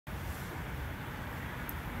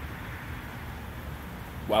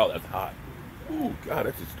Wow, that's hot. Ooh, God,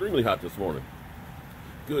 that's extremely hot this morning.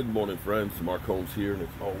 Good morning, friends. Mark Holmes here, and as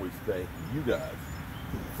always, thank you guys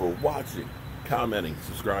for watching, commenting,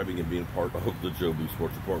 subscribing, and being part of the Joe Blue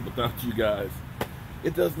Sports Report. Without you guys,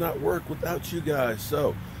 it does not work without you guys.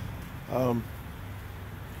 So, I'd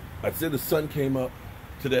say the sun came up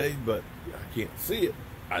today, but I can't see it.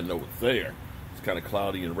 I know it's there. It's kind of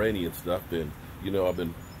cloudy and rainy and stuff, and, you know, I've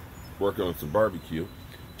been working on some barbecue.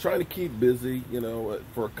 Trying to keep busy, you know,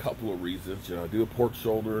 for a couple of reasons. You know, I do a pork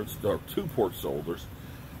shoulder, or 2 pork shoulders.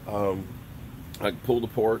 I can pull the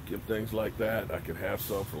pork and things like that. I can have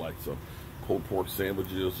some for like some pulled pork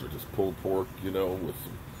sandwiches or just pulled pork, you know, with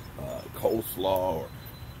some coleslaw or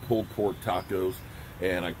pulled pork tacos.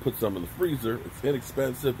 And I put some in the freezer. It's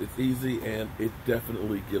inexpensive, it's easy, and it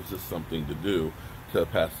definitely gives us something to do to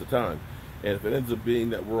pass the time. And if it ends up being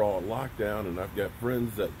that we're all in lockdown and I've got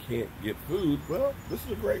friends that can't get food, well, this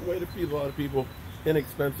is a great way to feed a lot of people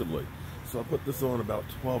inexpensively. So I put this on about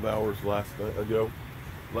 12 hours last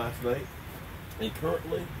night. And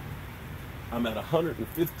currently, I'm at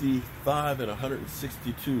 155 and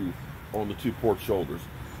 162 on the 2 pork shoulders.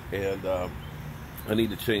 And I need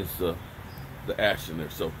to change the ash in there.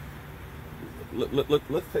 So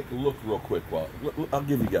let's take a look real quick. I'll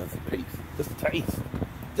give you guys a taste. Just a taste.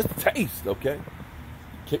 Just a taste, okay?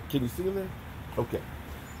 Can you see them there? Okay.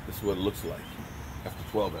 This is what it looks like after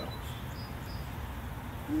 12 hours.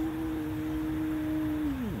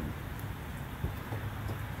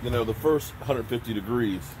 You know, the first 150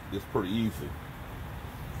 degrees is pretty easy.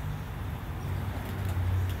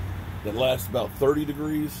 The last about 30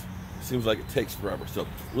 degrees seems like it takes forever. So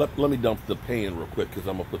let me dump the pan real quick because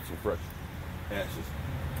I'm going to put some fresh ashes.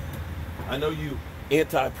 I know you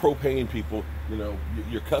anti-propane people, you know,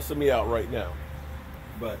 you're cussing me out right now,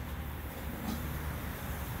 but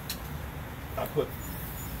I put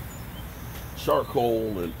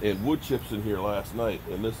charcoal and wood chips in here last night,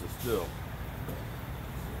 and this is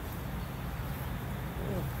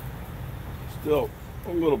still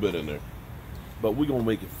a little bit in there, but we're gonna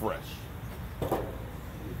make it fresh.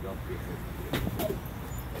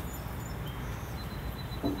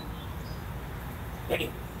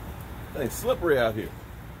 Damn. It's slippery out here.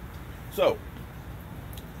 So,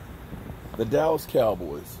 the Dallas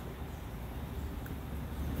Cowboys,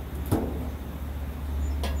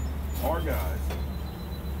 our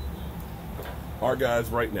guys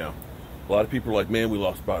right now. A lot of people are like, man, we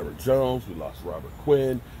lost Byron Jones, we lost Robert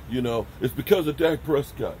Quinn. You know, it's because of Dak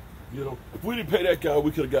Prescott. You know, if we didn't pay that guy,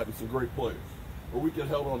 we could have gotten some great players, or we could have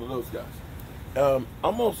held on to those guys. I'm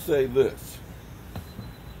gonna say this: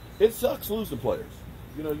 it sucks losing players.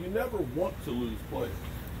 You know, you never want to lose players.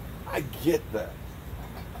 I get that.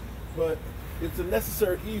 But it's a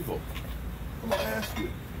necessary evil. I'm going to ask you,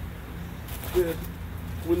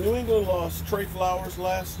 when New England lost Trey Flowers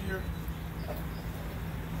last year,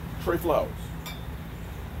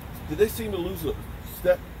 did they seem to lose a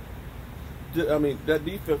step? I mean, that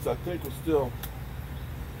defense, I think, was still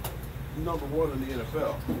number 1 in the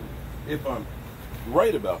NFL, if I'm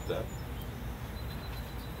right about that.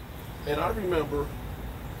 And I remember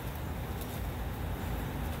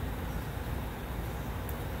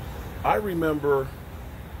I remember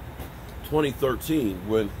 2013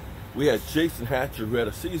 when we had Jason Hatcher, who had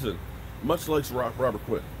a season much like Robert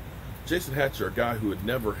Quinn. Jason Hatcher, a guy who had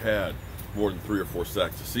never had more than 3 or 4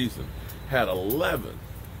 sacks a season, had 11,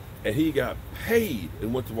 and he got paid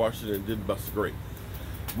and went to Washington and didn't bust a grape.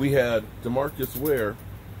 We had DeMarcus Ware,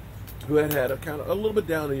 who had a kind of a little bit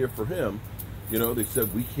down a year for him. You know, they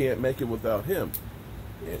said we can't make it without him,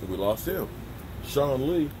 and we lost him. Sean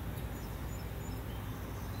Lee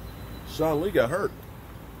got hurt.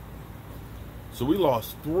 So we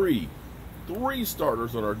lost three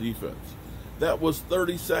starters on our defense. That was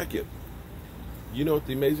 32nd. You know what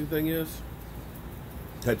the amazing thing is?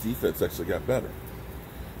 That defense actually got better.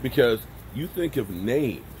 Because you think of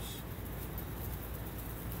names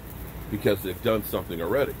because they've done something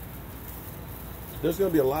already. There's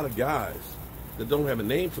going to be a lot of guys that don't have a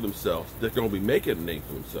name for themselves that are going to be making a name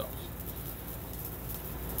for themselves.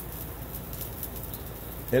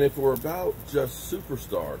 And if we're about just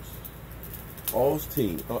superstars,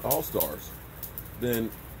 all-stars, then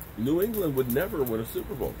New England would never win a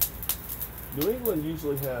Super Bowl. New England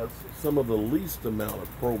usually has some of the least amount of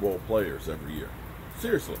Pro Bowl players every year.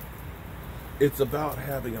 Seriously. It's about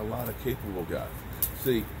having a lot of capable guys.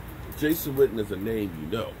 See, Jason Witten is a name you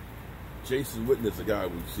know. Jason Witten is a guy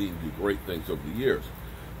we've seen do great things over the years.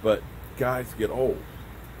 But guys get old.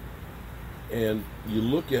 And you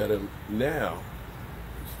look at him now,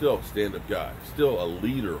 still a stand-up guy, still a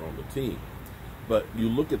leader on the team. But you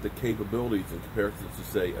look at the capabilities in comparison to,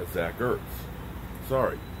 say, a Zach Ertz.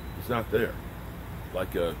 Sorry, it's not there.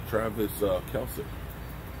 Like Travis Kelce,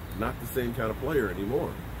 not the same kind of player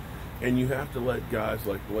anymore. And you have to let guys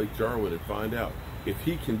like Blake Jarwin and find out if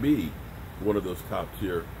he can be one of those top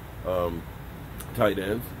tier tight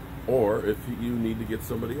ends, or if you need to get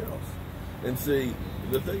somebody else. And see,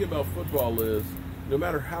 the thing about football is, no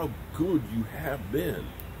matter how good you have been,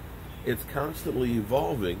 it's constantly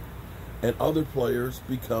evolving, and other players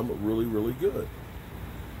become really, really good.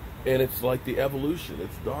 And it's like the evolution.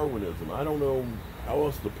 It's Darwinism. I don't know how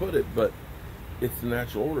else to put it, but it's the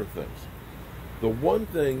natural order of things. The one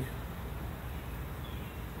thing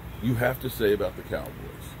you have to say about the Cowboys,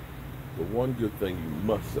 the one good thing you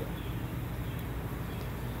must say,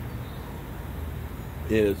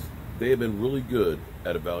 is they have been really good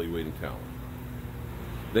at evaluating talent.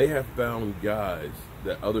 They have found guys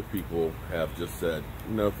that other people have just said,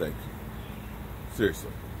 no thank you.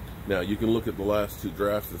 Seriously. Now, you can look at the last two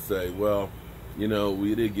drafts and say, well, you know,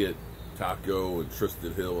 we did get Taco and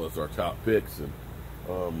Tristan Hill as our top picks, and,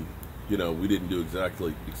 you know, we didn't do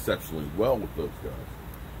exactly exceptionally well with those guys.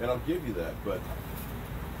 And I'll give you that, but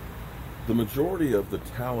the majority of the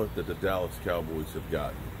talent that the Dallas Cowboys have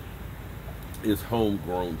gotten is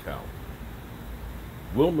homegrown talent.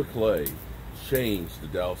 Will McClay changed the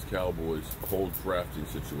Dallas Cowboys' whole drafting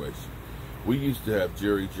situation. We used to have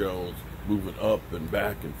Jerry Jones moving up and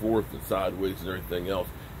back and forth and sideways and everything else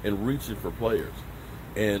and reaching for players.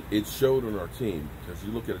 And it showed on our team, because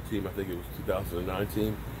you look at a team, I think it was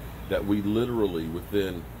 2019, that we literally,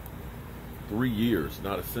 within 3 years,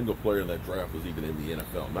 not a single player in that draft was even in the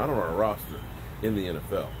NFL. Not on our roster, in the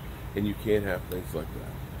NFL. And you can't have things like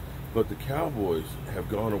that. But the Cowboys have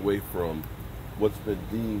gone away from what's been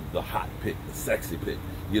deemed the hot pick, the sexy pick,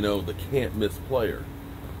 you know, the can't-miss player,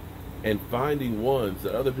 and finding ones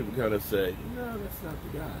that other people kind of say, no, that's not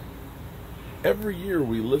the guy. Every year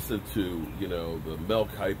we listen to, you know, the Mel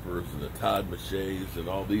Kipers and the Todd McShays and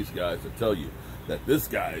all these guys that tell you that this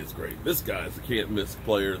guy is great, this guy is a can't-miss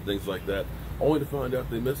player, and things like that, only to find out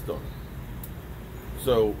they missed on it.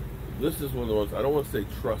 So this is one of the ones, I don't want to say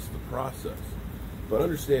trust the process, but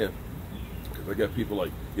understand, because I got people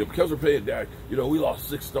like, you know, because we're paying Dak, you know, we lost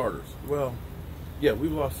 6 starters. Well, yeah,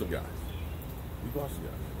 we've lost some guys. We've lost some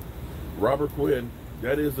guys. Robert Quinn,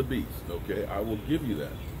 that is a beast, okay? I will give you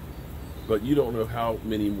that. But you don't know how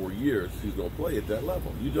many more years he's going to play at that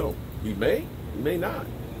level. You don't. He may not.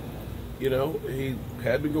 You know, he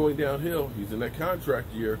had been going downhill. He's in that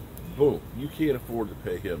contract year. Boom. You can't afford to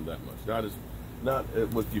pay him that much. Not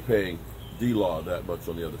with you paying D-Law that much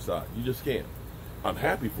on the other side. You just can't. I'm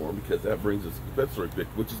happy for him because that brings us a compensatory pick,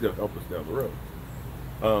 which is going to help us down the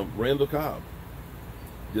road. Randall Cobb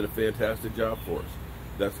did a fantastic job for us.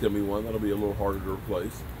 That's going to be one that'll be a little harder to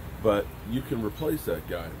replace. But you can replace that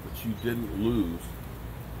guy, but you didn't lose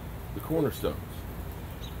the cornerstones.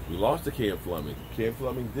 We lost to Cam Fleming. Cam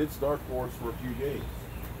Fleming did start for us for a few games.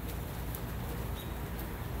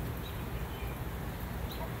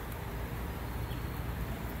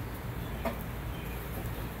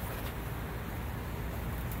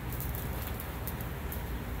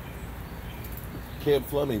 Cam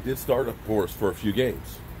Fleming did start up for us for a few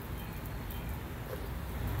games.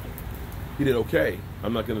 He did okay.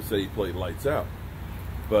 I'm not going to say he played lights out.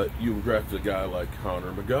 But you drafted a guy like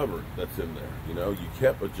Connor McGovern that's in there. You know, you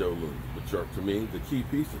kept a Joe Looney, which are, to me, the key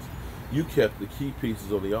pieces. You kept the key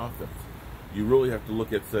pieces on the offense. You really have to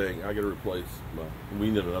look at saying, I got to replace, well, we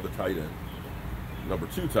need another tight end, number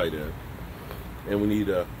 2 tight end, and we need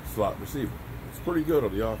a slot receiver. It's pretty good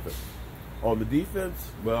on the offense. On the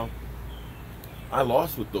defense, well, I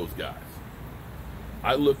lost with those guys.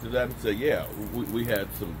 I looked at that and said, yeah, we had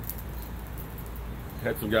some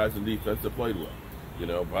guys in defense that played well. You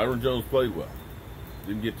know, Byron Jones played well.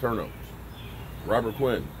 Didn't get turnovers. Robert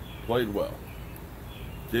Quinn played well.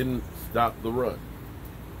 Didn't stop the run.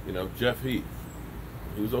 You know, Jeff Heath,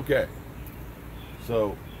 he was okay.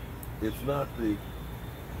 So, it's not the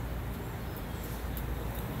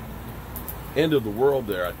end of the world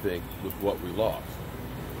there, I think, with what we lost.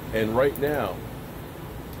 And right now,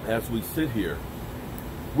 as we sit here,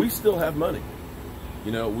 we still have money.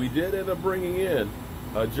 You know, we did end up bringing in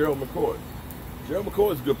Gerald McCoy. Gerald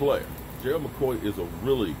McCoy is a good player. Gerald McCoy is a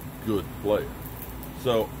really good player.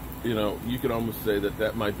 So, you know, you can almost say that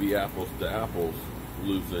that might be apples to apples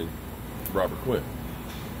losing Robert Quinn.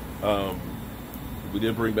 We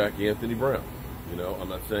did bring back Anthony Brown. You know, I'm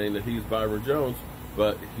not saying that he's Byron Jones,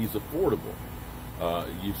 but he's affordable.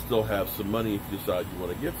 You still have some money if you decide you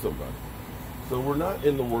want to get somebody. So we're not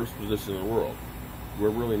in the worst position in the world. We're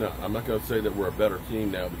really not. I'm not going to say that we're a better team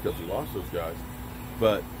now because we lost those guys,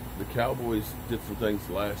 but the Cowboys did some things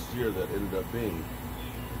last year that ended up being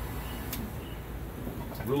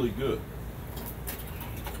really good.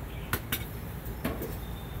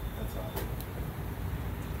 That's hot.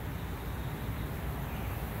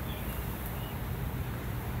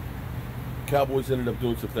 Cowboys ended up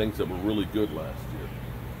doing some things that were really good last year.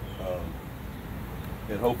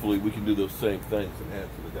 And hopefully we can do those same things and add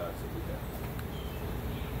to the guys that we have.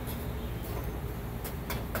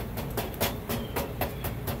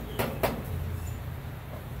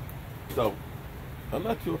 So, I'm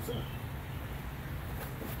not too upset.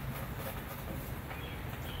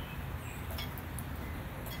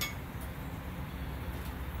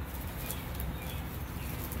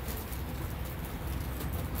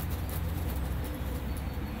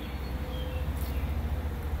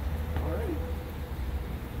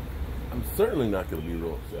 I'm certainly not going to be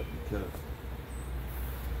real upset because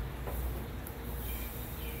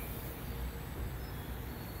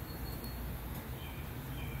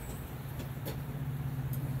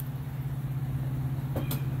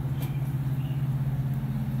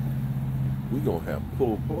we're going to have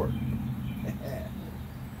pulled pork.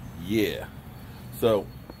 Yeah. So,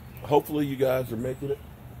 hopefully you guys are making it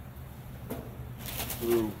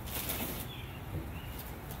through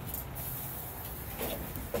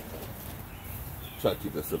try to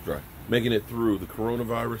keep that stuff dry. Making it through the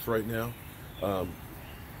coronavirus right now.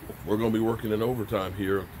 We're going to be working in overtime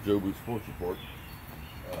here at the Joe Booth Sports Report.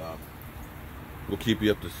 We'll keep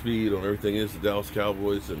you up to speed on everything is the Dallas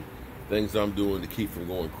Cowboys and things I'm doing to keep from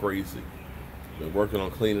going crazy. Been working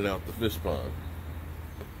on cleaning out the fish pond.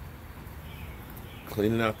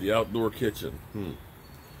 Cleaning out the outdoor kitchen.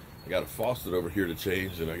 I got a faucet over here to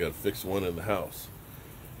change and I got to fix one in the house.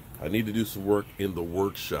 I need to do some work in the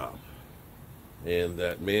workshop. And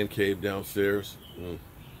that man cave downstairs,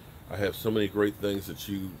 I have so many great things that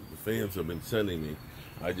you, the fans, have been sending me.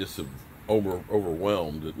 I just am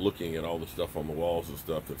overwhelmed at looking at all the stuff on the walls and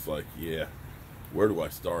stuff. It's like, yeah, where do I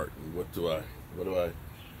start? And what do I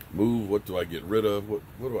move? What do I get rid of? What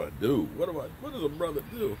do I do? What does a brother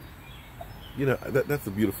do? You know, that's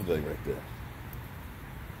a beautiful thing right there.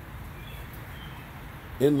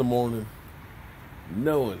 In the morning,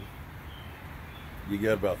 knowing you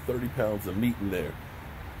got about 30 pounds of meat in there.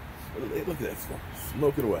 Look at that stuff.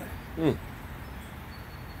 Smoke it away.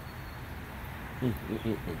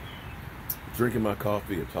 Drinking my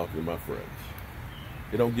coffee and talking to my friends.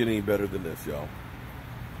 It don't get any better than this, y'all.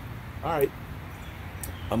 All right.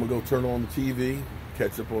 I'm going to go turn on the TV,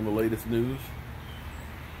 catch up on the latest news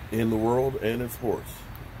in the world and in sports.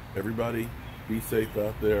 Everybody, be safe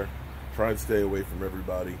out there. Try and stay away from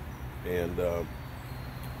everybody. And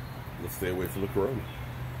let's stay away from the corona.